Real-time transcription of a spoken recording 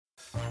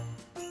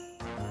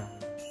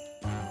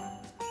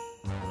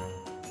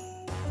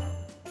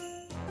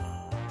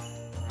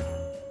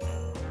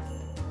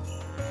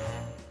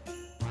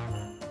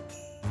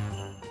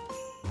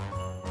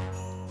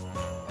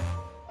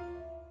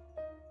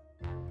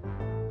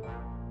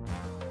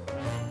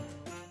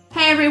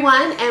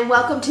everyone, and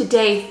welcome to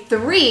day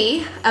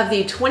 3 of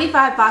the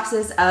 25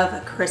 boxes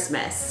of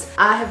Christmas.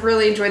 I have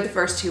really enjoyed the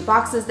first 2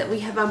 boxes that we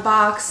have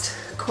unboxed.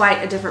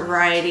 Quite a different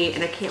variety,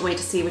 and I can't wait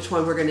to see which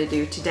one we're going to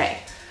do today.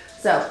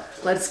 So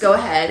let's go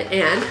ahead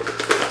and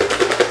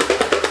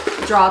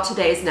draw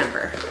today's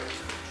number.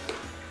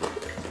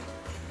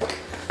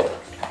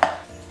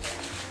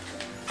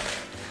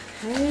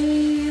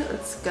 Okay,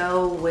 let's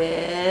go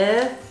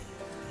with,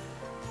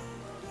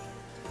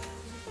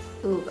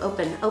 ooh,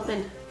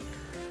 open.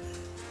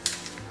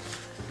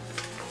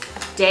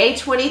 Day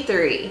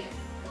 23.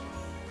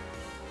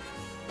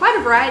 Quite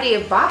a variety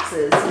of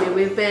boxes. I mean,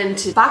 we've been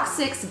to box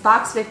 6,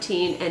 box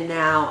 15, and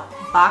now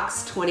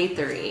box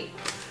 23.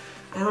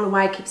 I don't know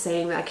why I keep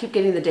saying that. I keep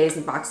getting the days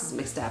and boxes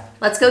mixed up.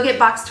 Let's go get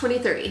box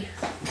 23.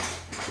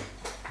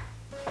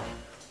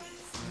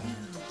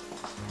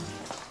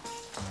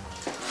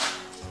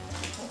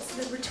 It's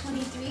number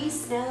 23,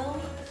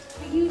 Snow.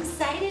 Are you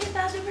excited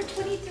about number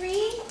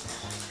 23?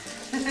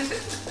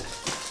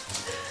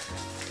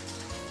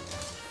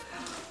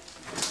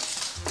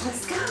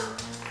 Let's go.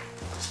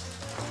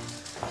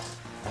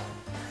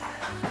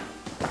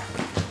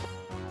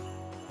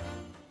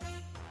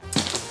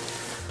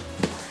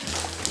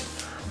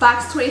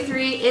 Box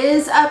 23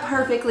 is a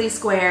perfectly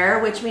square,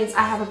 which means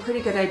I have a pretty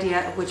good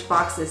idea of which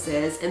box this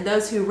is, and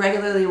those who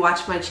regularly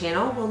watch my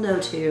channel will know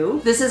too.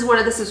 This is one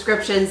of the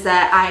subscriptions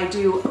that I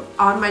do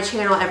on my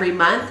channel every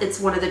month. It's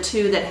one of the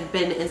 2 that have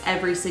been in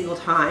every single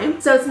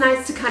time. So it's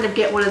nice to kind of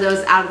get one of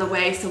those out of the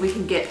way so we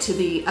can get to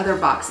the other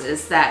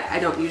boxes that I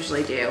don't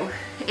usually do.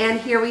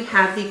 And here we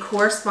have the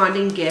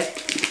corresponding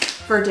gift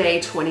for day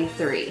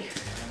 23.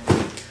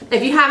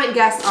 If you haven't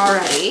guessed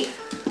already,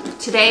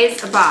 today's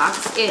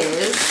box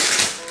is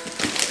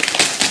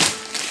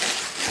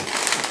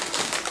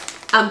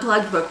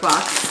Unplugged book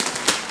box.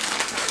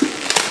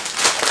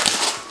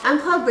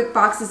 Unplugged book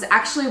box is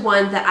actually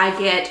one that I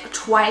get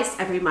twice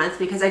every month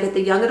because I get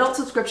the young adult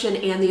subscription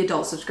and the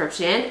adult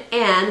subscription.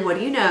 And what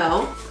do you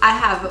know? I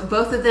have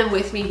both of them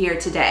with me here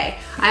today.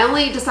 I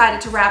only decided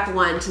to wrap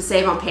one to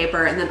save on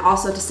paper and then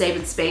also to save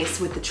in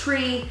space with the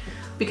tree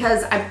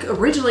because I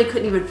originally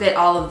couldn't even fit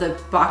all of the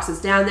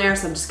boxes down there,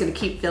 so I'm just gonna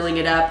keep filling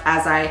it up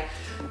as I,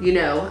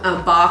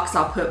 unbox.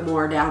 I'll put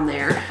more down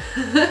there.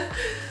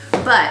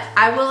 But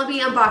I will be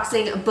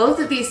unboxing both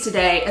of these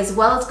today, as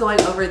well as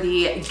going over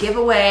the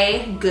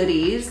giveaway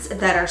goodies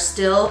that are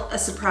still a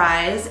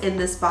surprise in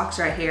this box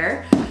right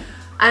here.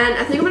 And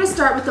I think I'm gonna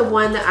start with the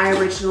one that I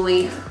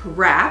originally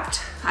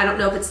wrapped. I don't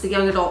know if it's the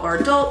young adult or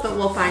adult, but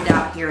we'll find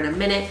out here in a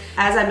minute.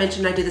 As I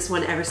mentioned, I do this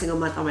one every single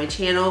month on my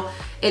channel.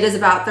 It is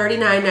about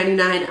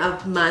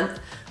 $39.99 a month.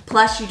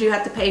 Plus you do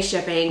have to pay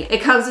shipping.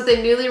 It comes with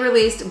a newly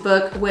released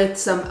book with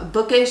some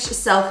bookish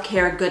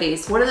self-care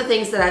goodies. One of the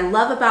things that I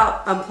love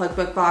about Unplugged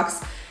Book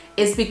Box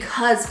is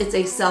because it's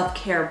a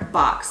self-care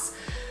box.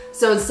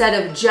 So instead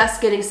of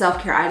just getting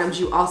self-care items,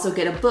 you also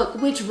get a book,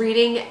 which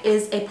reading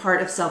is a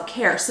part of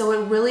self-care. So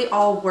it really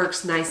all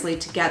works nicely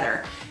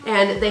together.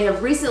 And they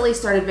have recently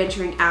started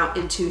venturing out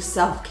into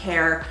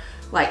self-care,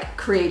 like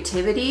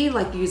creativity,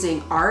 like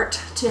using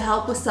art to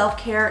help with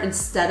self-care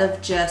instead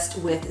of just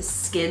with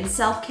skin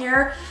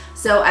self-care.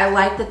 So I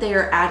like that they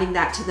are adding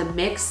that to the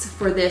mix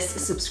for this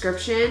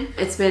subscription.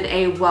 It's been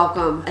a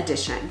welcome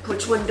addition.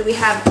 Which one do we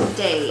have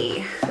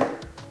today?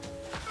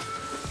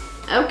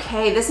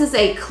 Okay, this is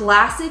a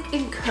classic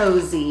and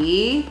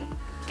cozy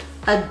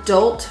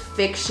adult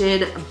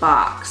fiction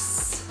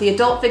box. The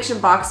adult fiction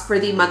box for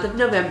the month of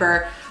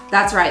November.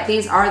 That's right,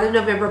 these are the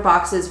November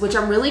boxes, which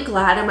I'm really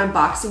glad I'm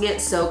unboxing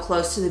it so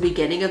close to the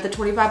beginning of the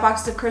 25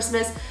 boxes of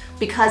Christmas,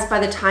 because by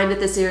the time that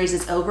the series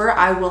is over,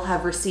 I will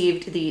have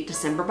received the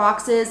December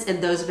boxes,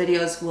 and those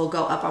videos will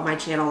go up on my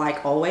channel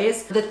like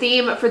always. The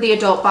theme for the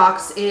adult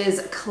box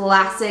is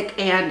classic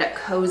and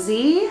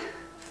cozy,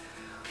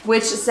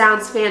 which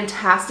sounds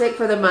fantastic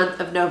for the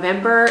month of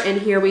November.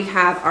 And here we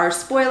have our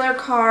spoiler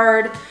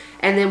card.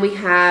 And then we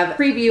have a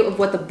preview of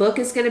what the book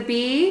is gonna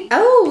be.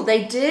 Oh,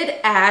 they did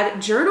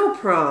add journal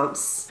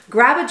prompts.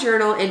 Grab a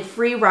journal and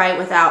free write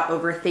without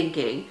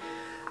overthinking.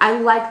 I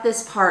like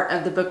this part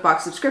of the book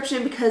box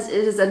subscription because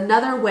it is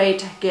another way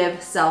to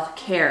give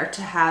self-care,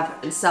 to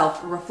have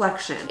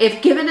self-reflection.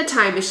 If given a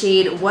time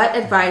machine, what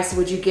advice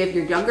would you give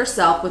your younger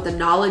self with the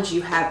knowledge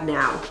you have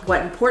now?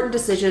 What important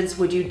decisions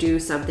would you do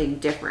something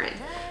different?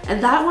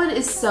 And that one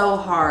is so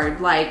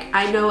hard. Like,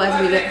 I know as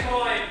we get...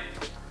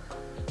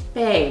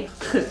 Babe.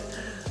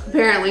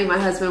 Apparently my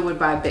husband would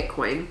buy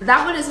Bitcoin.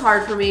 That one is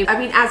hard for me. I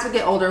mean, as we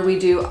get older, we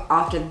do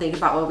often think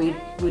about what we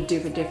would do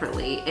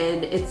differently.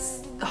 And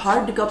it's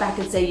hard to go back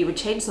and say you would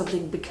change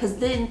something because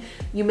then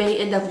you may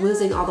end up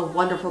losing all the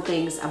wonderful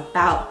things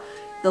about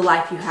the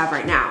life you have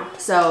right now.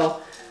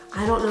 So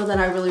I don't know that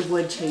I really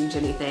would change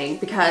anything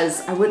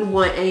because I wouldn't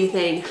want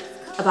anything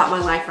about my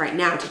life right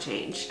now to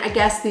change. I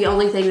guess the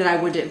only thing that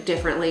I would do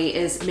differently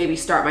is maybe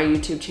start my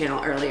YouTube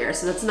channel earlier.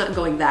 So that's not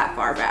going that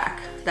far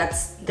back.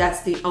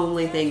 That's the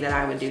only thing that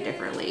I would do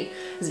differently,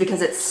 is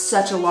because it's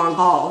such a long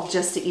haul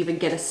just to even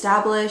get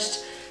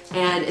established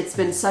and it's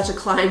been such a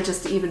climb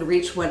just to even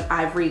reach what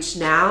I've reached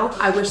now.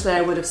 I wish that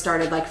I would have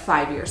started like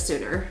 5 years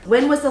sooner.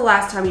 When was the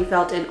last time you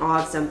felt in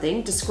awe of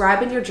something?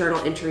 Describe in your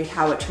journal entry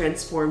how it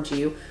transformed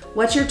you.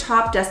 What's your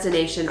top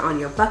destination on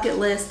your bucket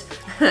list?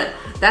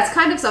 That's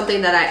kind of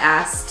something that I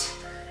asked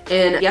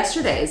in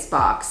yesterday's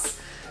box.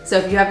 So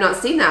if you have not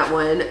seen that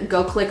one,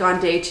 go click on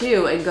day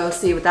 2 and go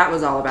see what that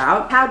was all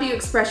about. How do you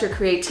express your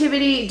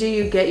creativity? Do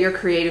you get your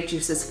creative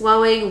juices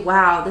flowing?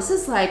 Wow, this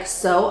is like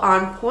so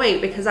on point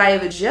because I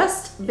have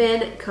just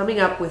been coming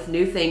up with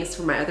new things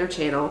for my other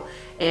channel,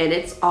 and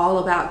it's all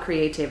about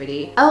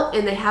creativity. Oh,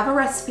 and they have a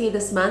recipe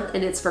this month,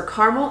 and it's for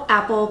caramel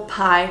apple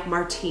pie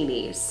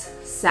martinis.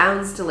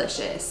 Sounds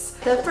delicious.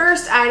 The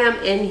first item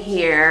in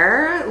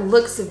here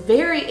looks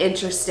very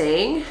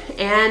interesting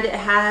and it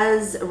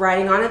has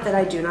writing on it that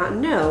I do not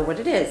know what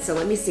it is, so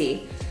let me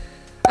see.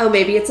 Oh,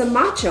 maybe it's a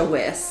matcha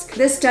whisk.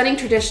 This stunning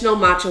traditional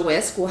matcha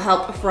whisk will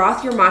help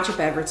froth your matcha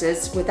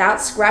beverages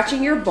without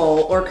scratching your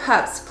bowl or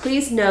cups.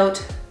 Please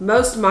note,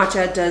 most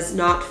matcha does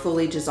not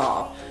fully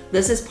dissolve.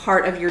 This is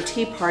part of your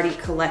Tea Party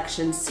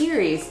collection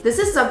series. This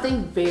is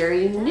something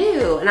very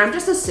new, and I'm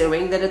just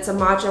assuming that it's a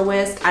matcha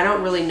whisk. I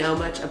don't really know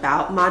much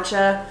about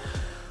matcha.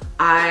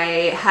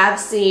 I have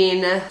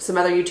seen some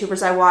other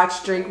YouTubers I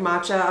watch drink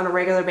matcha on a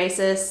regular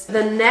basis.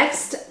 The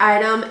next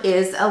item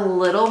is a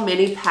little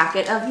mini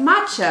packet of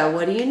matcha.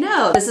 What do you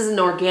know? This is an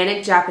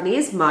organic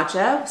Japanese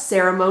matcha,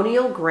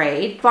 ceremonial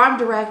grade, farm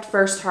direct,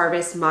 first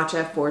harvest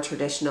matcha for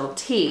traditional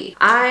tea.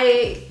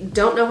 I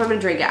don't know if I'm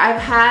gonna drink it. I've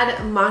had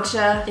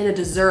matcha in a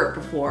dessert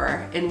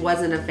before and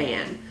wasn't a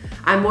fan.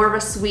 I'm more of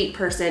a sweet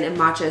person and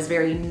matcha is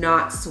very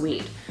not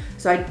sweet.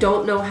 So I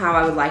don't know how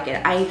I would like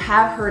it. I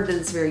have heard that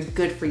it's very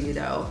good for you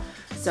though,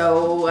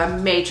 so I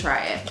may try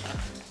it.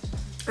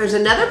 There's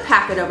another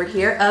packet over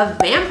here of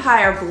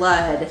vampire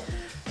blood.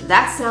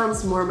 That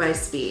sounds more my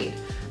speed.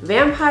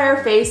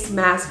 Vampire face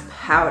mask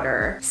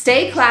powder.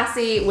 Stay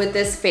classy with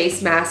this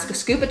face mask.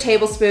 Scoop a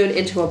tablespoon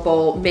into a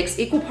bowl, mix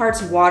equal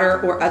parts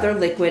water or other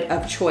liquid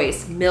of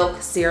choice,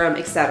 milk, serum,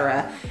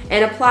 etc.,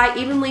 and apply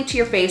evenly to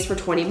your face for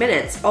 20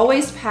 minutes.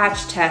 Always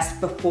patch test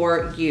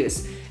before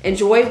use.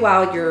 Enjoy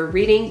while you're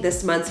reading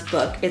this month's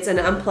book. It's an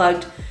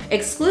Unplugged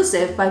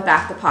exclusive by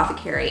Bath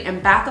Apothecary.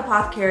 And Bath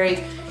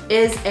Apothecary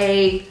is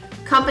a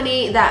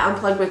company that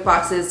Unplugged With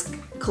Boxes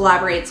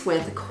collaborates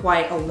with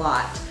quite a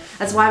lot.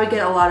 That's why we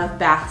get a lot of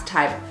bath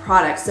type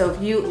products. So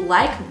if you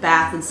like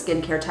bath and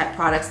skincare type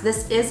products,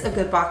 this is a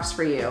good box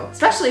for you,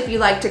 especially if you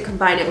like to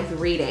combine it with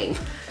reading.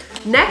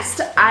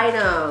 Next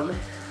item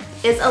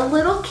is a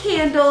little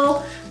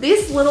candle.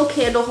 These little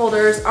candle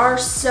holders are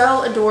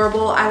so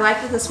adorable. I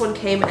like that this one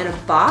came in a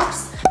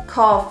box.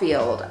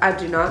 Caulfield, I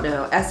do not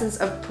know. Essence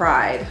of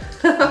Pride.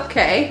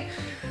 Okay.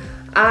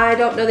 I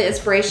don't know the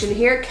inspiration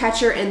here.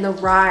 Catcher in the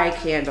Rye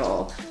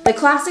candle. The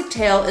classic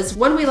tale is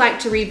one we like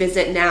to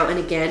revisit now and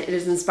again. It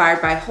is inspired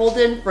by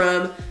Holden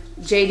from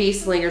J.D.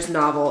 Slinger's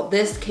novel.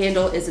 This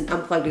candle is an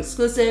Unplugged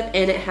exclusive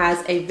and it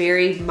has a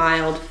very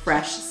mild,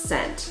 fresh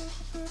scent.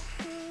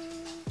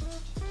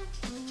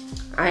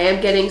 I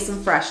am getting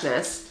some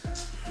freshness.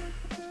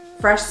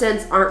 Fresh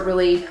scents aren't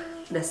really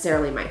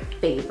necessarily my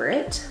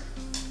favorite,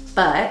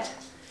 but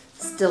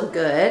still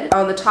good.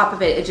 On the top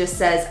of it, it just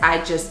says,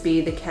 "I just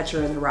be the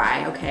catcher in the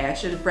rye." Okay, I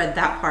should have read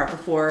that part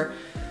before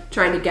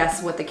trying to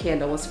guess what the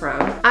candle was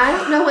from. I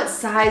don't know what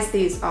size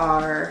these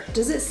are.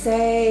 Does it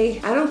say?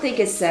 I don't think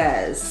it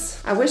says.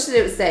 I wish that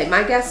it would say.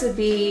 My guess would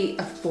be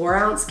a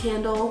 4-ounce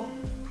candle.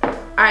 All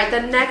right,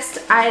 the next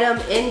item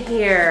in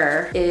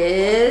here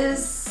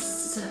is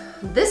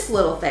this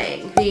little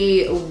thing,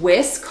 the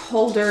whisk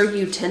holder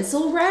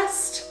utensil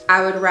rest.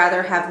 I would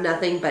rather have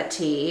nothing but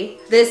tea.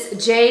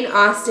 This Jane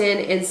Austen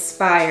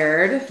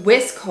inspired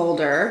whisk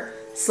holder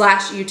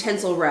 /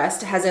 utensil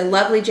rest has a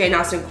lovely Jane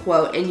Austen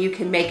quote, and you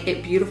can make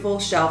it beautiful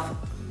shelf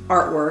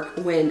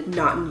artwork when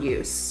not in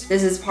use.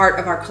 This is part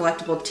of our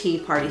collectible Tea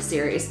Party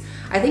series.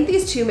 I think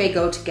these two may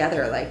go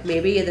together. Like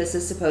maybe this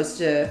is supposed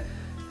to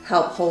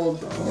help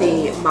hold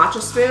the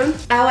matcha spoon.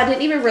 Oh, I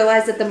didn't even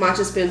realize that the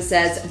matcha spoon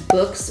says,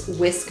 "Books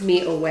whisk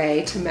me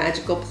away to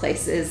magical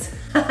places."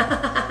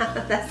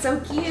 That's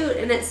so cute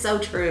and it's so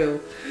true.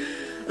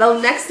 The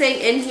next thing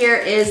in here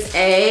is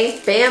a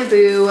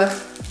bamboo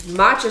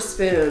matcha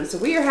spoon. So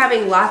we are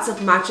having lots of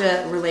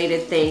matcha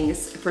related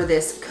things for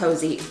this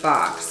cozy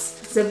box.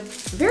 It's a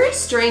very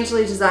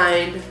strangely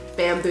designed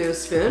bamboo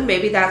spoon.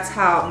 Maybe that's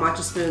how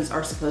matcha spoons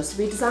are supposed to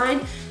be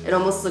designed. It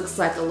almost looks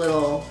like a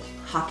little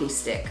hockey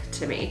stick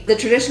to me. The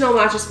traditional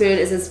matcha spoon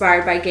is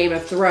inspired by Game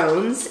of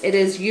Thrones. It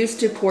is used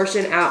to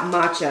portion out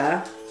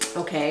matcha.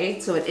 Okay,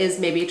 so it is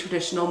maybe a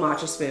traditional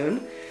matcha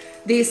spoon.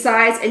 The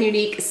size and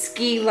unique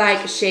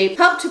ski-like shape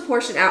help to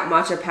portion out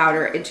matcha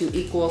powder into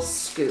equal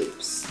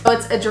scoops. So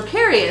it's a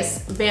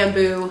Dracarius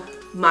bamboo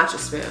matcha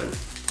spoon.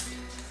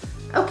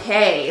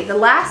 Okay, the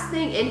last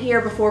thing in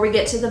here before we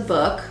get to the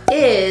book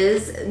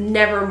is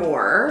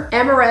Nevermore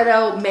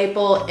Amaretto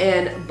Maple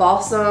and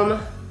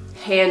Balsam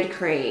Hand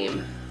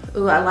Cream.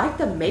 Ooh, I like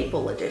the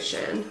maple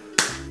edition.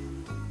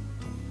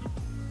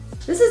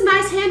 This is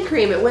nice hand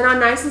cream. It went on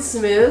nice and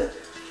smooth.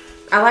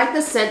 I like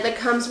the scent that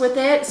comes with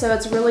it, so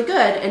it's really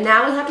good. And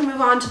now we have to move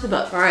on to the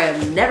book, or I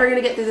am never gonna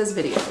get through this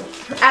video.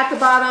 At the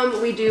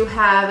bottom, we do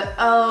have,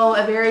 oh,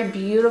 a very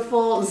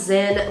beautiful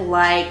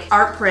Zen-like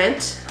art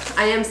print.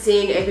 I am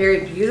seeing a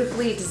very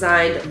beautifully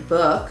designed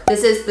book.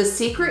 This is The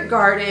Secret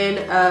Garden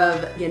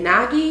of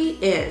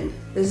Yanagi Inn.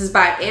 This is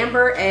by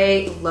Amber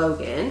A.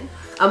 Logan,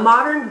 a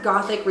modern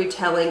Gothic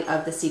retelling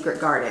of The Secret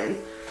Garden.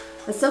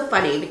 That's so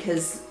funny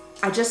because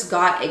I just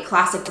got a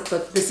classic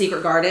book, The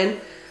Secret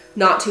Garden,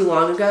 not too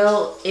long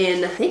ago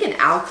in, I think, an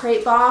Owl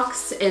Crate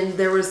box, and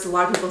there was a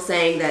lot of people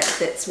saying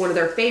that it's one of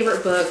their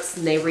favorite books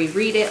and they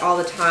reread it all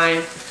the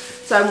time.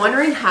 So I'm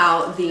wondering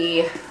how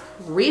the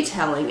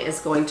retelling is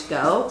going to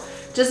go.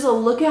 Just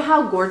look at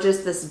how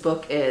gorgeous this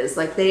book is.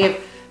 Like,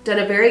 they've done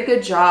a very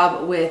good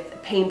job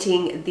with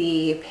painting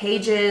the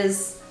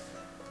pages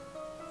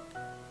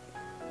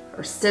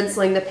or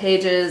stenciling the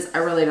pages. I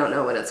really don't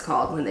know what it's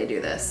called when they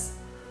do this.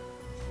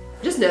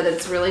 Just know that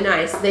it's really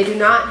nice. They do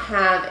not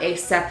have a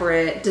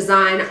separate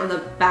design on the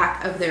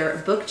back of their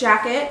book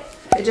jacket.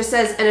 It just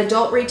says, an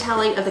adult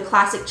retelling of the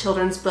classic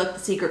children's book, The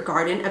Secret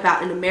Garden,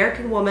 about an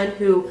American woman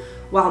who,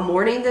 while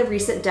mourning the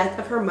recent death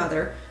of her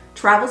mother,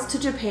 travels to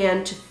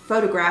Japan to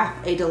photograph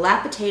a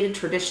dilapidated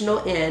traditional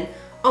inn,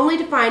 only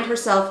to find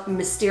herself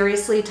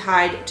mysteriously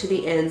tied to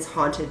the inn's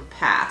haunted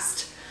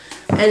past.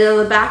 And on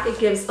the back, it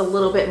gives a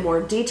little bit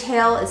more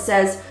detail. It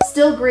says,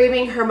 still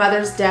grieving her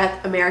mother's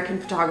death, American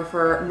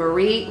photographer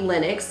Marie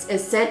Lennox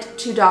is sent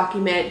to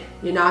document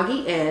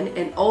Yanagi Inn,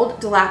 an old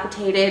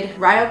dilapidated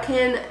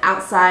ryokan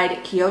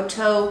outside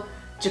Kyoto,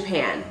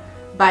 Japan.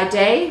 By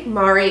day,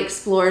 Mari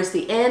explores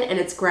the inn and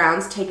its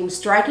grounds, taking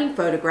striking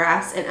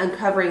photographs and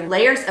uncovering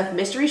layers of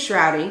mystery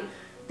shrouding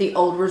the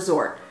old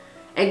resort,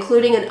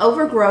 including an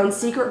overgrown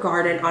secret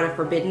garden on a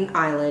forbidden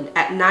island.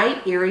 At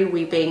night, eerie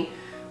weeping,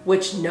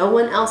 which no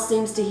one else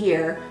seems to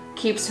hear,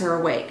 keeps her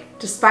awake.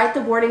 Despite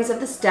the warnings of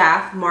the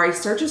staff, Mari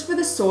searches for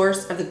the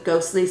source of the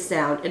ghostly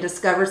sound and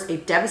discovers a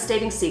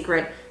devastating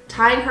secret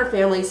tying her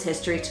family's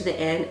history to the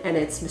inn and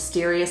its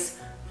mysterious,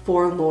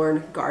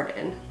 forlorn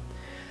garden.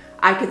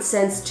 I could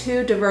sense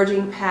two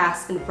diverging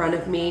paths in front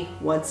of me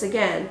once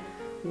again,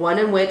 one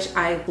in which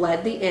I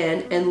led the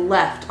inn and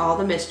left all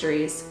the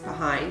mysteries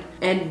behind,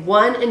 and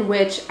one in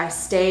which I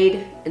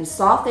stayed and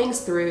saw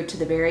things through to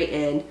the very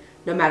end,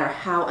 no matter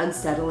how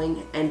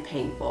unsettling and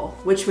painful.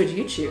 Which would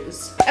you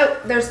choose?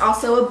 Oh, there's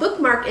also a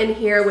bookmark in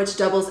here which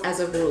doubles as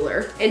a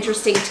ruler.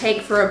 Interesting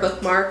take for a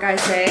bookmark, I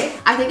say.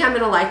 I think I'm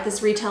gonna like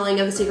this retelling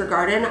of The Secret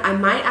Garden. I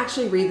might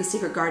actually read The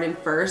Secret Garden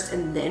first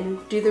and then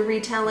do the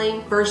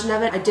retelling version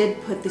of it. I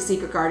did put The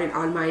Secret Garden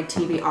on my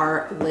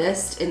TBR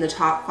list in the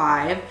top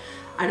 5.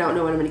 I don't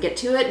know when I'm gonna get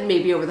to it.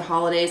 Maybe over the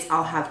holidays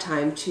I'll have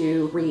time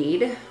to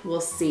read. We'll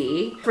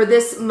see. For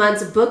this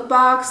month's book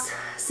box,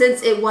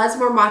 since it was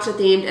more matcha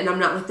themed and I'm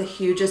not like the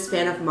hugest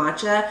fan of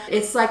matcha,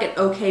 it's like an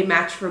okay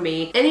match for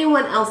me.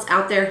 Anyone else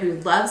out there who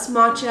loves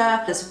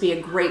matcha, this would be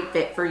a great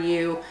fit for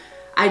you.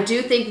 I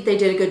do think that they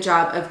did a good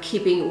job of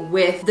keeping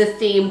with the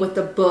theme with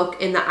the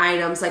book and the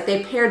items. Like,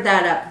 they paired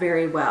that up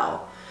very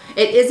well.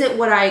 It isn't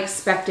what I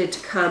expected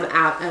to come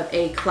out of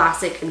a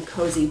classic and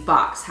cozy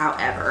box,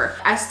 however.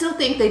 I still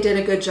think they did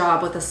a good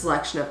job with the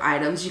selection of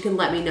items. You can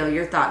let me know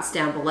your thoughts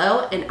down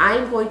below, and I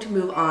am going to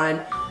move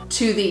on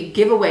to the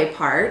giveaway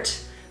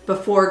part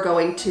before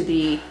going to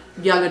the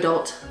young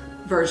adult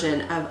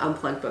version of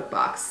Unplugged Book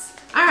Box.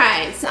 All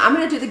right, so I'm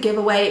gonna do the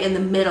giveaway in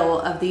the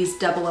middle of these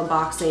double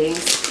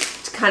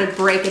unboxings to kind of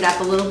break it up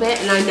a little bit,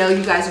 and I know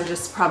you guys are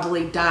just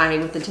probably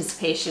dying with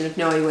anticipation of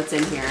knowing what's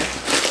in here.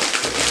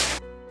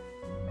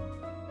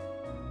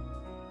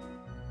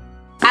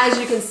 As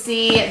you can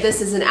see, this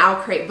is an Owl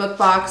Crate book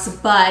box,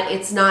 but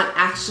it's not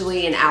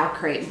actually an Owl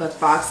Crate book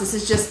box. This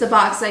is just the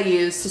box I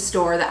use to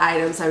store the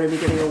items I'm gonna be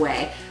giving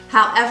away.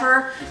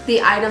 However,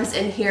 the items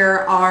in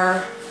here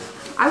are,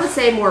 I would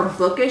say, more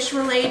bookish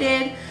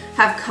related,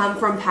 have come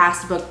from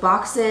past book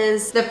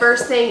boxes. The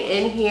first thing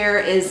in here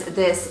is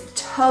this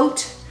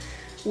tote,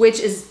 which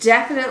is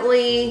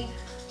definitely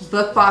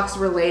book box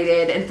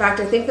related. In fact,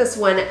 I think this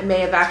one may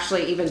have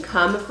actually even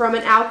come from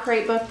an Owl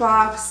Crate book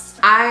box.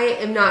 I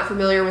am not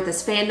familiar with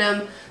this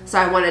fandom, so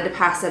I wanted to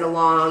pass it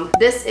along.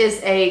 This is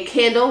a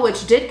candle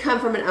which did come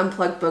from an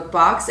Unplugged book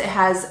box. It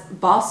has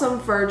balsam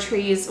fir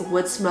trees,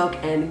 wood smoke,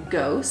 and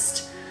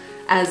ghost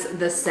as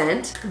the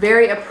scent.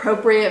 Very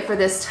appropriate for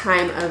this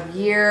time of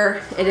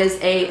year. It is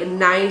a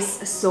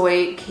nice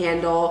soy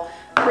candle,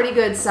 pretty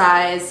good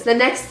size. The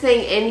next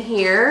thing in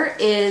here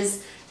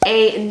is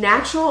a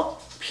natural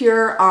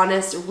pure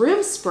honest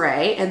room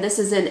spray, and this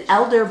is an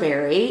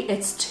elderberry.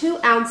 It's 2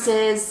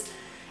 ounces,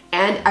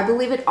 and I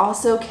believe it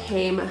also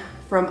came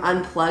from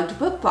Unplugged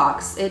book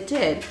box. It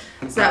did.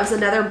 So that was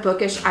another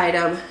bookish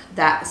item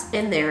that's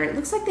in there. It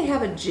looks like they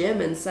have a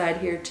gem inside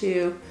here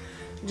too.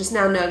 Just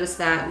now noticed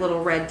that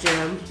little red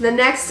gem. The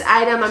next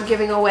item I'm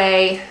giving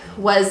away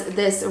was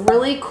this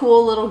really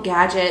cool little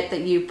gadget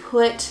that you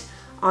put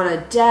on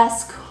a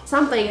desk,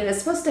 something, and it's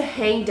supposed to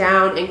hang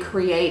down and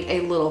create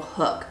a little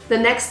hook. The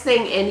next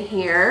thing in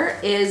here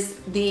is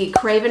the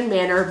Craven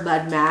Manor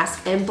mud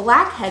mask and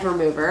blackhead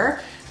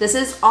remover. This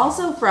is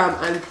also from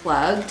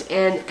Unplugged,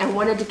 and I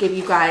wanted to give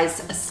you guys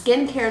a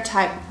skincare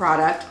type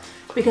product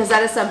because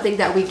that is something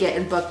that we get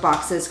in book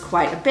boxes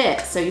quite a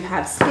bit. So you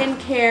have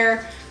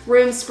skincare,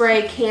 room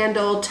spray,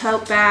 candle,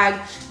 tote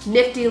bag,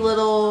 nifty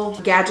little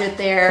gadget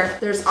there.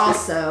 There's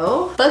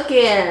also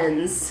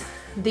bookends.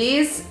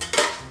 These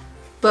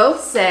both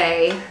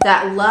say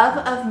that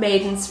love of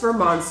maidens for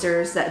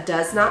monsters that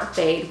does not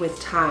fade with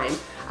time.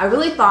 I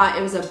really thought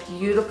it was a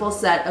beautiful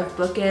set of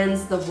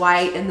bookends, the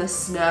white and the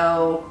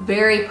snow,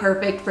 very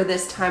perfect for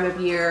this time of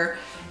year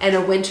and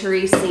a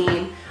wintry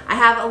scene. I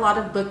have a lot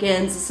of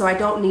bookends, so I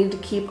don't need to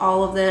keep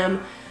all of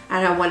them,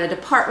 and I wanted to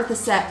part with the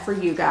set for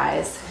you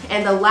guys.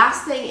 And the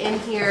last thing in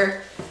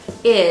here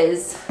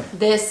is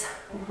this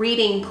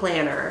reading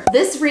planner.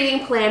 This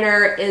reading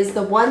planner is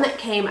the one that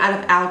came out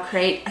of Owl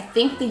Crate, I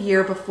think the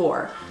year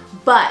before,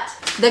 but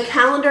the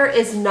calendar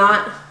is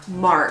not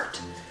marked.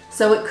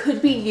 So it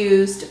could be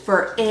used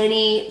for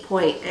any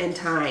point in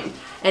time.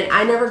 And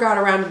I never got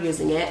around to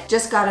using it,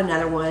 just got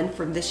another one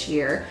from this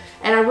year.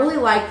 And I really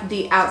like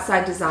the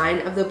outside design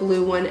of the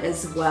blue one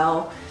as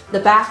well. The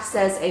back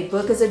says, "A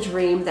book is a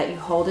dream that you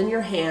hold in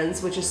your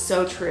hands," which is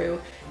so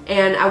true.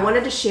 And I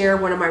wanted to share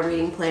one of my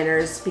reading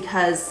planners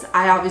because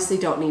I obviously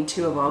don't need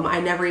two of them. I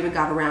never even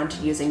got around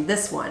to using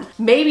this one.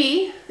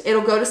 Maybe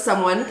it'll go to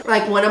someone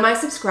like one of my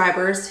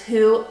subscribers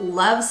who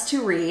loves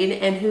to read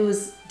and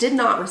who's did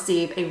not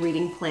receive a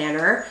reading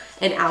planner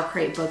in Owl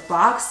Crate book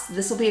box.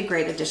 This will be a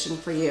great addition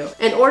for you.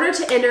 In order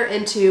to enter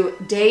into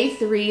day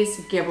 3's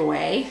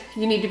giveaway,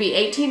 you need to be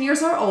 18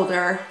 years or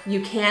older.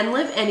 You can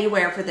live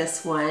anywhere for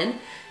this one.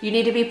 You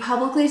need to be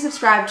publicly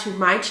subscribed to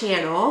my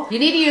channel. You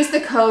need to use the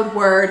code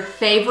word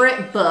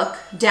favorite book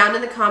down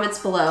in the comments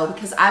below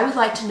because I would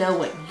like to know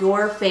what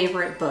your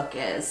favorite book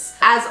is.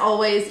 As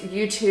always,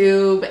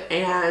 YouTube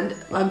and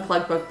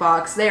Unplugged Book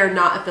Box, they are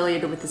not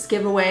affiliated with this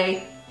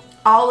giveaway.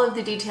 All of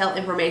the detailed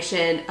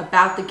information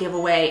about the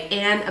giveaway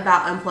and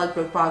about Unplugged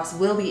Book Box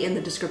will be in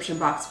the description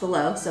box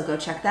below, so go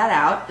check that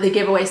out. The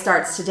giveaway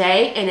starts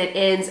today and it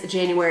ends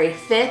January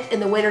 5th,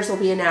 and the winners will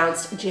be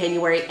announced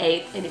January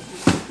 8th. And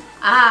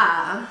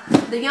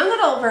the young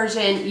adult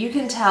version, you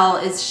can tell,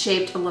 is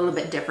shaped a little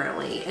bit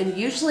differently, and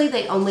usually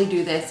they only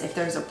do this if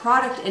there's a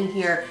product in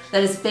here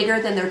that is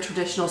bigger than their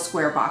traditional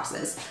square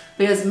boxes,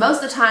 because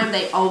most of the time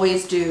they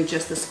always do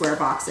just the square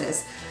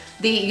boxes.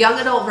 The young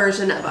adult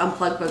version of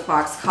Unplugged Book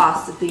Box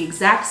costs the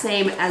exact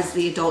same as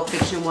the adult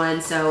fiction one,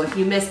 so if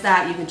you missed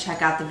that, you can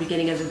check out the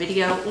beginning of the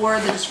video or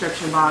the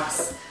description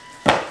box.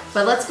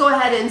 But let's go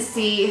ahead and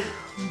see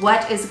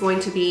what is going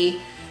to be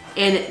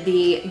in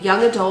the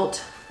young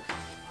adult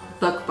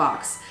book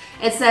box.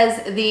 It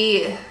says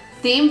the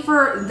theme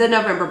for the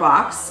November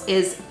box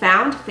is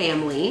Found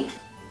Family,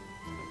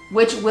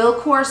 which will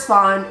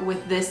correspond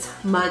with this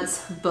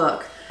month's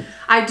book.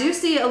 I do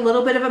see a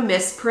little bit of a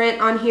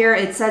misprint on here.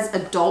 It says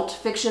adult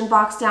fiction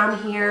box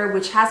down here,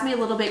 which has me a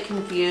little bit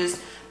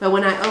confused. But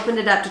when I opened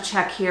it up to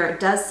check here, it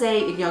does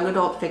say young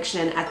adult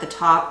fiction at the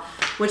top,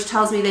 which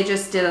tells me they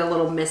just did a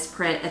little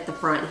misprint at the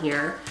front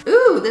here.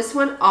 Ooh, this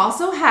one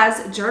also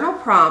has journal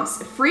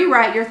prompts. Free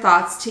write your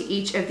thoughts to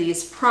each of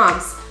these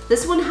prompts.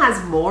 This one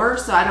has more,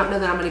 so I don't know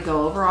that I'm gonna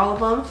go over all of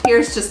them.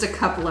 Here's just a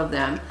couple of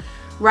them.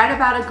 Write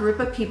about a group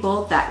of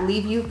people that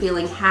leave you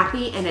feeling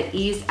happy and at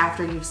ease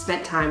after you've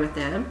spent time with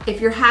them. If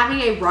you're having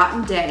a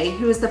rotten day,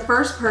 who is the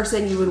first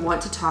person you would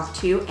want to talk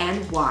to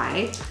and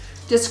why?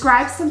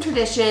 Describe some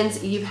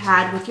traditions you've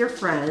had with your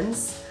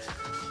friends.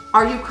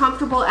 Are you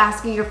comfortable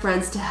asking your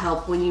friends to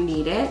help when you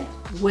need it?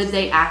 Would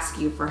they ask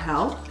you for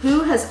help?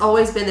 Who has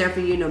always been there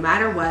for you no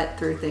matter what,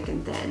 through thick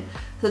and thin?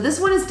 So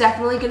this one is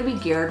definitely going to be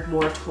geared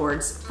more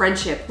towards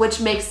friendship, which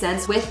makes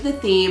sense with the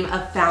theme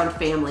of found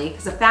family,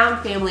 because a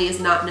found family is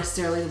not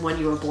necessarily the one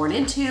you were born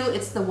into,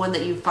 it's the one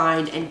that you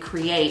find and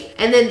create.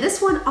 And then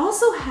this one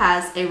also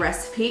has a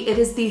recipe. It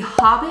is the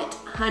Hobbit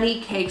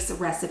honey cakes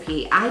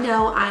recipe. I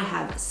know I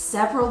have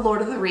several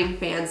Lord of the Rings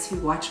fans who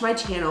watch my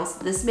channel,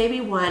 so this may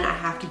be one I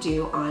have to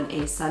do on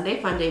a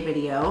Sunday Fun Day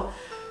video,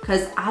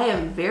 because I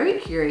am very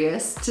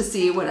curious to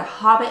see what a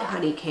Hobbit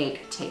honey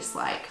cake tastes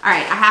like. All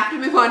right, I have to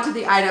move on to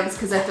the items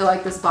because I feel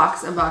like this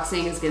box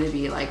unboxing is gonna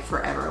be like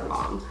forever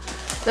long.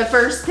 The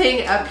first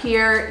thing up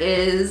here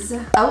is,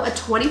 oh, a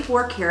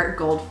 24 karat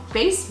gold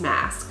face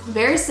mask.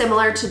 Very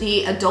similar to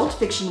the adult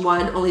fiction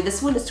one, only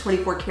this one is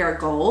 24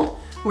 karat gold,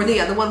 where the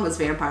other one was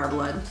vampire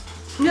blood.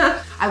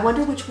 I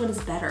wonder which one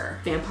is better,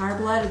 vampire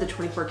blood or the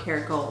 24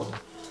 karat gold?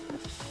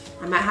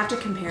 I might have to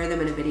compare them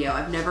in a video.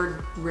 I've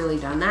never really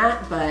done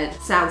that, but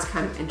sounds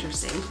kind of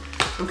interesting.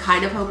 I'm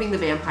kind of hoping the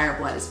vampire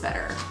blood is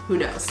better. Who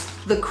knows?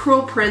 The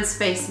Cruel Prince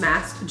face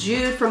mask.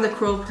 Jude from The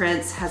Cruel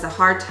Prince has a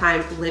hard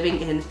time living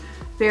in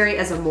fairy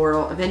as a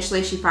mortal.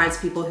 Eventually, she finds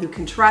people who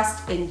can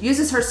trust and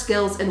uses her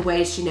skills in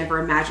ways she never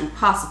imagined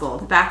possible.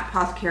 The Bath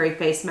Apothecary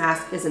face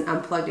mask is an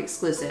Unplugged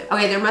exclusive.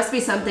 Okay, there must be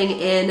something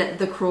in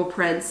The Cruel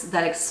Prince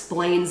that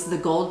explains the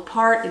gold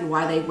part and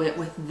why they went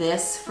with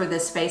this for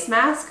this face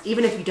mask.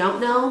 Even if you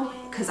don't know,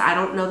 because I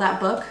don't know that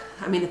book,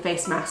 I mean, the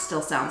face mask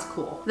still sounds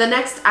cool. The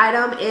next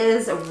item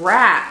is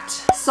wrapped.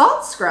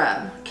 Salt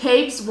scrub.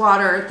 Caves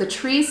water, the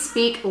trees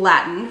speak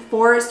Latin,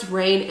 forest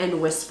rain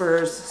and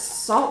whispers,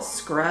 salt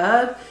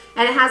scrub.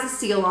 And it has a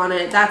seal on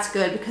it. That's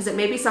good because it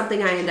may be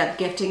something I end up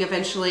gifting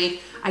eventually.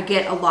 I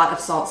get a lot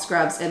of salt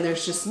scrubs and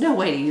there's just no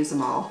way to use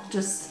them all.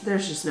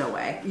 There's just no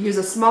way. Use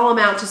a small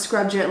amount to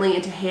scrub gently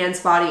into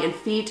hands, body, and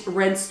feet.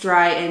 Rinse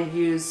dry and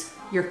use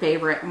your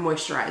favorite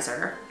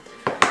moisturizer.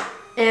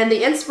 And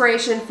the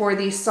inspiration for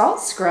the salt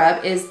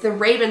scrub is The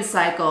Raven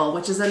Cycle,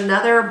 which is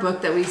another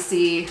book that we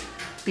see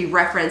be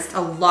referenced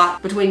a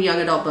lot between young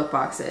adult book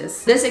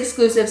boxes. This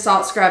exclusive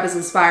salt scrub is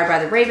inspired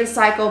by The Raven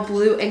Cycle.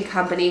 Blue and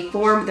Company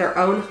formed their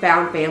own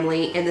found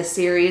family in the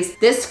series.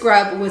 This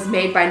scrub was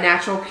made by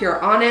Natural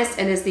Pure Honest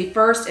and is the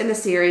first in the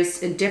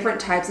series in different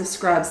types of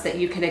scrubs that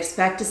you can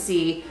expect to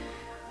see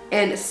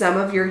in some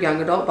of your young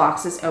adult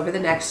boxes over the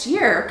next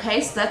year.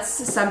 Okay, so that's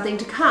something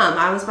to come.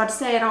 I was about to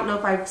say, I don't know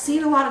if I've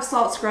seen a lot of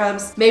salt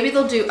scrubs. Maybe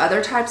they'll do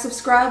other types of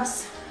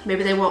scrubs.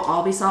 Maybe they won't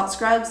all be salt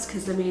scrubs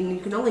because, I mean, you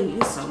can only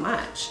use so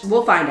much.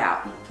 We'll find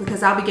out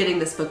because I'll be getting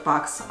this book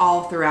box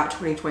all throughout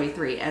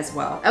 2023 as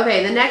well.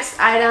 Okay, the next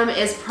item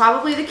is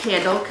probably the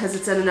candle because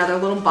it's in another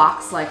little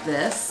box like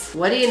this.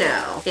 What do you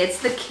know?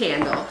 It's the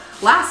candle.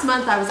 Last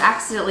month I was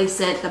accidentally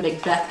sent the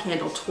Macbeth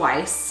candle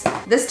twice.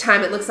 This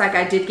time it looks like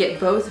I did get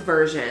both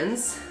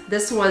versions.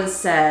 This one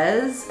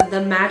says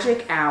The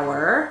Magic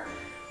Hour,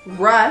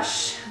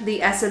 Rush,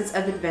 The Essence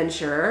of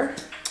Adventure,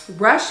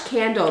 Rush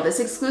Candle. This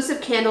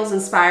exclusive candle is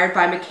inspired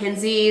by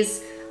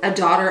Mackenzie's A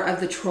Daughter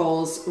of the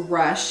Trolls.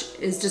 Rush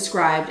is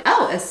described,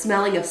 as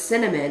smelling of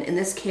cinnamon, and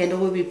this candle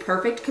would be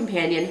perfect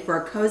companion for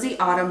a cozy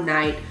autumn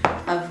night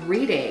of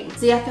reading.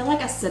 See, I feel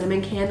like a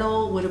cinnamon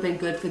candle would have been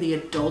good for the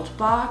adult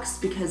box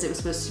because it was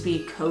supposed to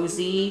be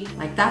cozy.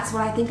 Like, that's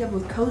what I think of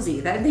with cozy.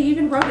 They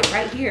even wrote it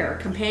right here.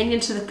 Companion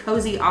to the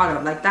cozy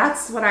autumn. Like,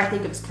 that's what I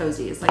think of as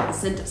cozy. It's like the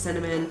scent of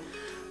cinnamon,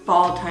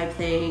 fall type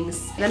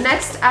things. The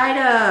next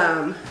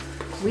item,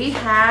 we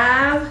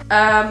have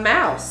a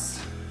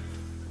mouse.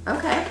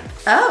 Okay.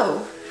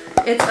 Oh,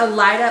 it's a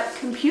light up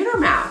computer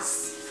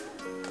mouse.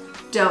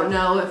 Don't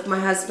know if my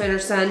husband or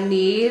son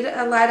need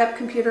a light up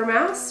computer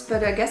mouse,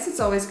 but I guess it's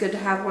always good to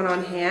have one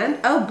on hand.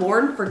 Oh,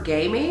 Born for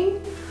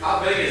Gaming.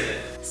 How big is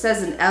it? It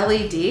says an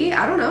LED.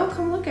 I don't know,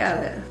 come look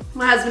at it.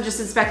 My husband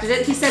just inspected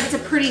it. He said it's a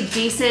pretty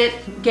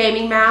decent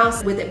gaming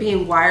mouse. With it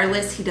being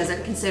wireless, he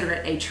doesn't consider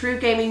it a true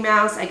gaming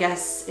mouse. I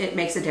guess it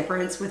makes a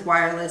difference with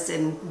wireless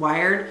and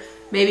wired.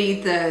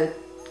 Maybe the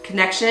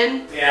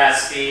connection. Yeah,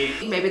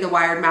 speed. Maybe the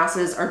wired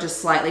mouses are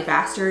just slightly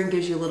faster and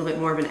gives you a little bit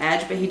more of an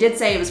edge, but he did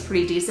say it was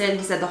pretty decent.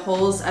 He said the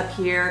holes up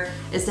here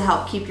is to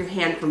help keep your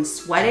hand from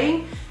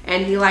sweating,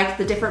 and he liked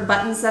the different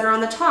buttons that are on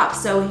the top.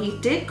 So he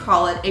did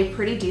call it a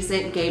pretty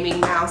decent gaming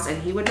mouse,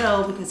 and he would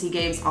know because he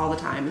games all the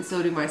time, and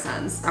so do my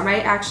sons. I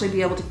might actually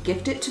be able to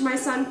gift it to my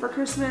son for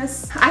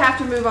Christmas. I have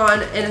to move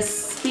on in a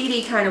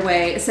speedy kind of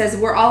way. It says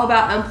we're all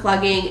about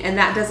unplugging, and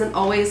that doesn't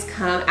always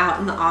come out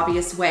in the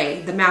obvious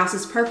way. The mouse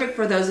is perfect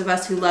for those of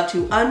us who love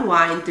to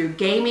unwind through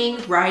gaming,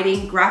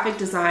 writing, graphic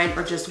design,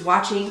 or just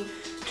watching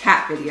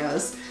cat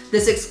videos.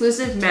 This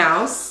exclusive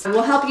mouse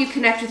will help you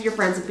connect with your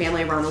friends and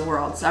family around the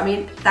world. So, I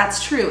mean,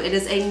 that's true. It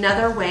is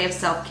another way of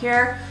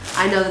self-care.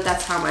 I know that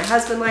that's how my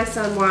husband likes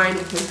to unwind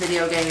with his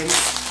video games.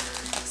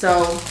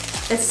 So,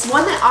 it's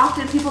one that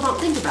often people don't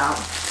think about.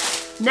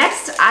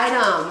 Next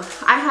item,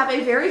 I have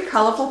a very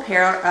colorful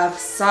pair of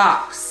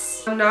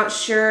socks. I'm not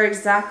sure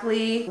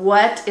exactly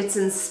what it's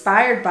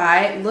inspired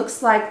by. It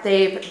looks like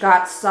they've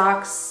got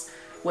socks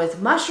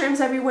with mushrooms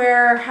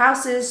everywhere,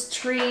 houses,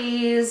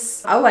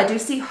 trees. Oh, I do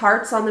see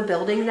hearts on the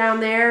building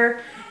down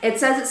there. It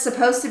says it's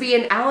supposed to be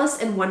an Alice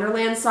in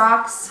Wonderland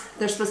socks.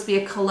 They're supposed to be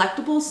a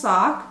collectible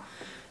sock.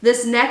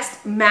 This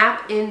next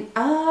map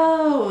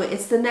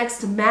it's the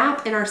next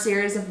map in our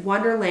series of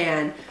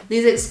Wonderland.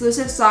 These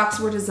exclusive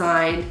socks were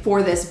designed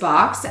for this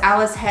box.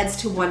 Alice heads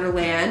to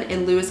Wonderland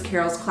in Lewis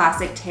Carroll's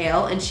classic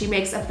tale, and she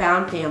makes a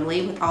found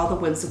family with all the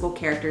whimsical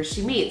characters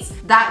she meets.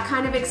 That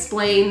kind of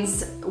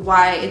explains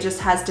why it just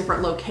has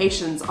different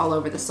locations all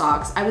over the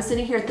socks. I was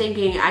sitting here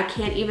thinking, I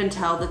can't even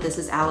tell that this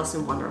is Alice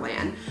in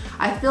Wonderland.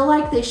 I feel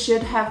like they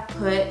should have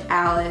put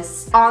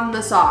Alice on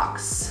the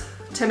socks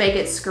to make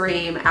it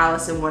scream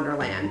Alice in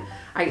Wonderland.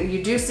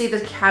 You do see the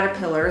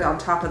caterpillar on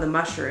top of the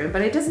mushroom,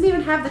 but it doesn't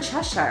even have the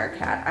Cheshire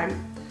Cat.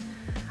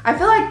 I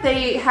feel like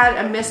they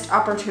had a missed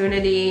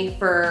opportunity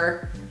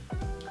for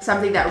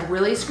something that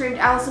really screamed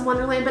Alice in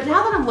Wonderland, but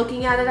now that I'm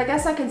looking at it, I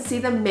guess I can see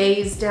the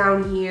maze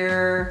down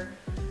here.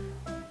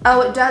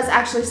 Oh, it does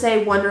actually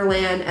say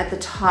Wonderland at the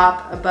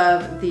top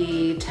above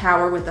the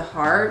tower with the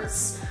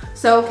hearts.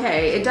 So,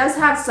 okay, it does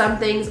have some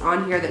things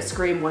on here that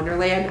scream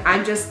Wonderland.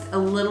 I'm just a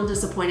little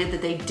disappointed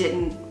that they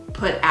didn't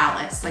put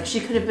Alice. Like, she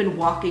could have been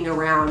walking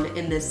around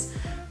in this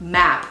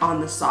map on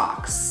the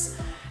socks.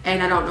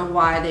 And I don't know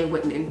why they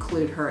wouldn't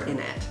include her in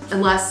it.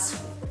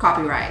 Unless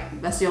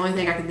copyright. That's the only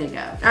thing I can think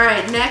of. All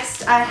right,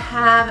 next I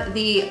have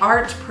the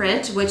art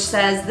print, which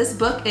says this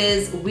book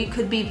is We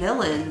Could Be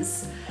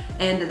Villains.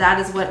 And that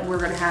is what we're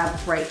gonna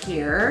have right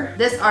here.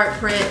 This art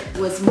print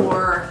was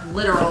more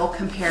literal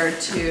compared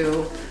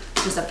to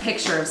just a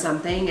picture of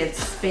something.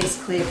 It's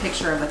basically a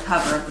picture of the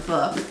cover of the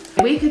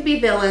book. We Could Be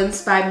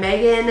Villains by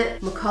Megan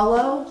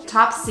McCullough,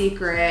 top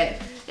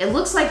secret. It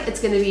looks like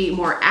it's gonna be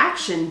more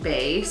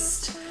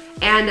action-based.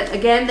 And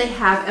again, they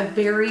have a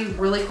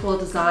really cool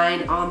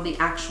design on the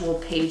actual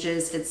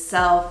pages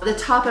itself. The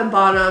top and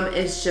bottom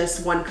is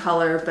just one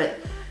color, but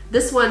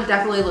this one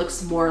definitely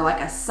looks more like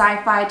a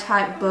sci-fi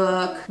type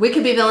book. We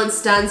Could Be Villains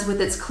stuns with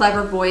its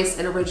clever voice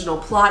and original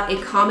plot, a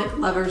comic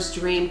lover's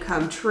dream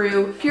come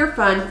true. Pure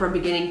fun from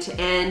beginning to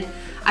end.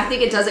 I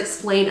think it does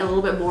explain a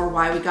little bit more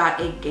why we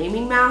got a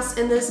gaming mouse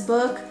in this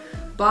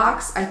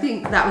box. I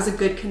think that was a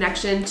good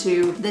connection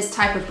to this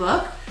type of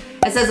book.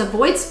 It says,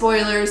 avoid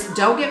spoilers,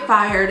 don't get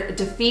fired,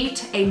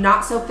 defeat a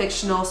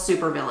not-so-fictional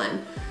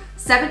supervillain.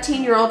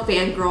 17-year-old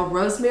fangirl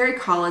Rosemary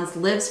Collins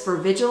lives for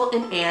Vigil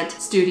and Ant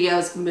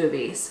Studios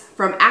movies.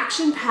 From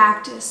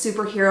action-packed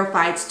superhero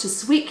fights to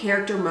sweet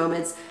character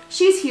moments,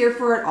 she's here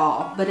for it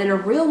all. But in a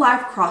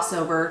real-life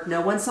crossover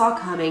no one saw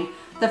coming,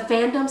 the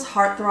fandom's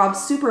heartthrob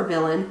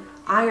supervillain,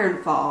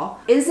 Ironfall,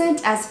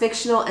 isn't as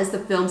fictional as the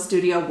film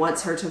studio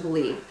wants her to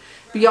believe.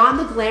 Beyond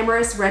the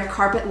glamorous red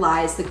carpet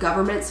lies the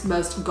government's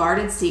most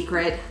guarded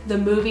secret, the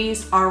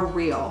movies are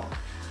real.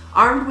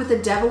 Armed with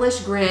a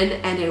devilish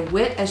grin and a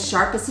wit as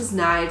sharp as his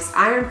knives,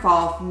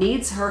 Ironfall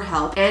needs her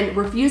help, and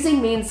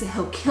refusing means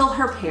he'll kill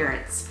her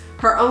parents.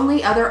 Her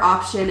only other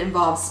option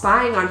involves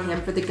spying on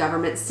him for the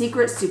government's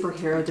secret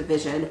superhero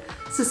division.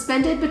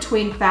 Suspended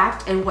between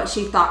fact and what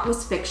she thought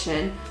was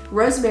fiction,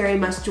 Rosemary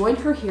must join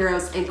her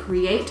heroes and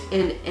create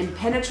an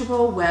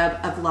impenetrable web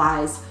of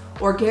lies,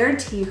 or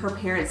guarantee her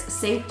parents'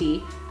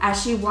 safety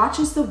as she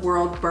watches the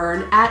world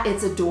burn at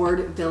its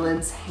adored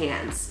villain's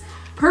hands.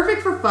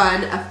 Perfect for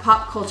fun of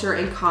pop culture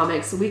and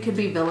comics, We Could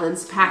Be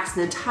Villains packs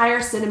the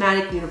entire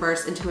cinematic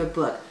universe into a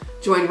book.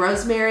 Join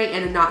Rosemary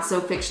and a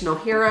not-so-fictional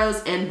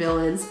heroes and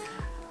villains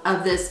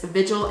of this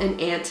Vigil and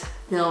Ant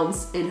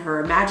films in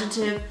her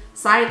imaginative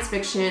science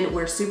fiction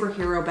where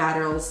superhero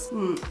battles,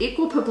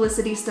 equal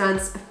publicity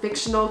stunts,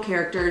 fictional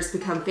characters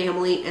become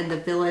family, and the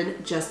villain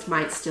just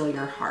might steal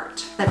your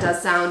heart. That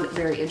does sound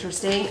very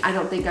interesting. I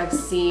don't think I've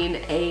seen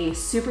a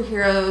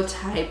superhero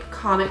type,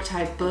 comic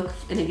type book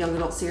in a young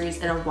adult series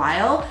in a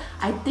while.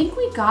 I think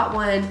we got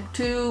one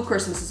 2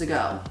 Christmases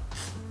ago.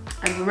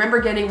 I remember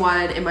getting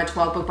one in my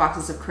 12 book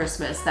boxes of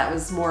Christmas that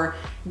was more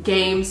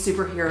game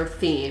superhero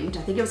themed.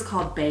 I think it was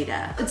called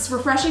Beta. It's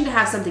refreshing to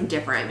have something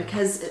different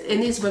because in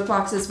these book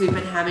boxes we've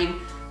been having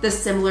the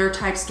similar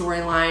type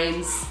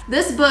storylines.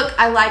 This book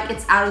I like,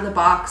 it's out of the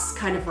box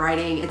kind of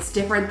writing. It's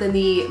different than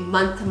the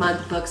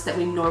month-to-month books that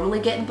we normally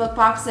get in book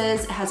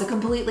boxes. It has a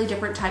completely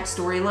different type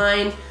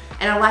storyline,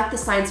 and I like the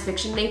science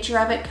fiction nature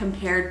of it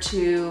compared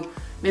to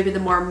maybe the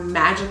more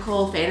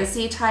magical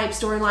fantasy type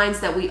storylines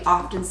that we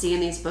often see in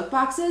these book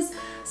boxes.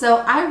 So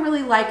I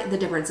really like the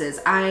differences.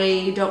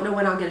 I don't know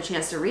when I'll get a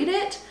chance to read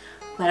it,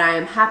 but I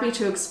am happy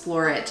to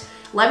explore it.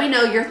 Let me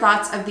know your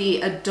thoughts of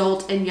the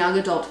adult and young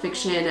adult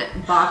fiction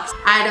box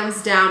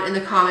items down in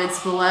the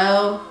comments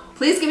below.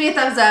 Please give me a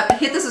thumbs up,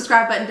 hit the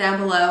subscribe button down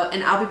below,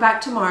 and I'll be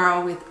back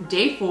tomorrow with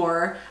day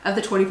 4 of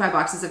the 25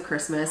 boxes of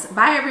Christmas.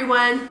 Bye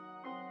everyone.